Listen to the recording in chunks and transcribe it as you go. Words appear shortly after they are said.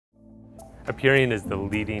Apperian is the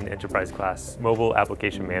leading enterprise-class mobile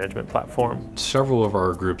application management platform. Several of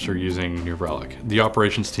our groups are using New Relic. The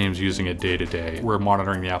operations team's using it day to day. We're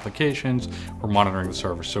monitoring the applications, we're monitoring the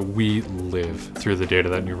servers, so we live through the data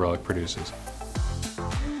that New Relic produces.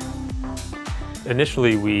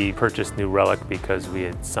 Initially, we purchased New Relic because we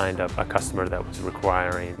had signed up a customer that was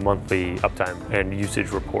requiring monthly uptime and usage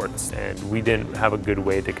reports, and we didn't have a good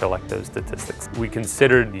way to collect those statistics. We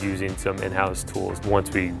considered using some in-house tools.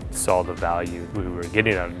 Once we saw the value we were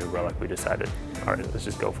getting out of New Relic, we decided, all right, let's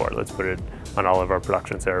just go for it. Let's put it on all of our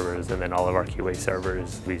production servers and then all of our QA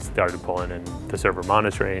servers. We started pulling in the server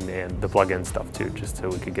monitoring and the plugin stuff too, just so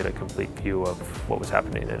we could get a complete view of what was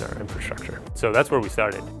happening in our infrastructure. So that's where we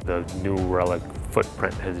started. The New Relic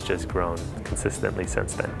footprint has just grown consistently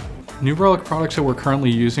since then. New Relic products that we're currently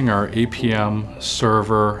using are APM,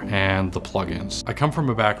 server, and the plugins. I come from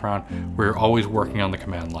a background where you're always working on the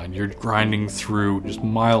command line. You're grinding through just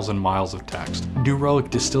miles and miles of text. New Relic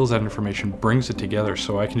distills that information, brings it together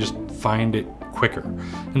so I can just find it quicker.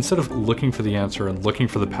 Instead of looking for the answer and looking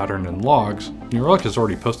for the pattern in logs, New Relic has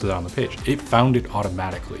already posted it on the page. It found it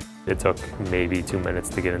automatically. It took maybe 2 minutes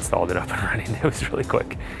to get installed and up and running. It was really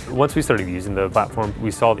quick. Once we started using the platform,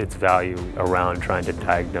 we saw its value around trying to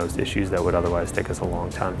diagnose issues that would otherwise take us a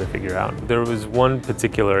long time to figure out. There was one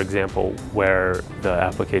particular example where the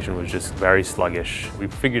application was just very sluggish. We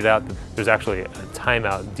figured out that there's actually a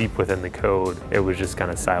timeout deep within the code. It was just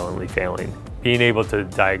kind of silently failing. Being able to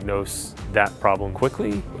diagnose that problem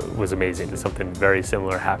quickly was amazing. Something very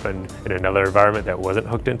similar happened in another environment that wasn't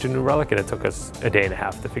hooked into New Relic, and it took us a day and a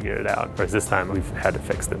half to figure it out. Whereas this time we've had it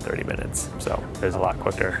fixed in 30 minutes. So it was a lot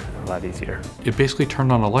quicker, a lot easier. It basically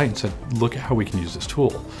turned on a light and said, look at how we can use this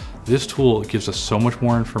tool. This tool gives us so much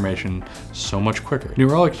more information, so much quicker. New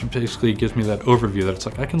Relic basically gives me that overview that it's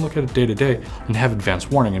like I can look at it day to day and have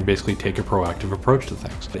advanced warning and basically take a proactive approach to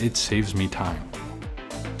things. It saves me time.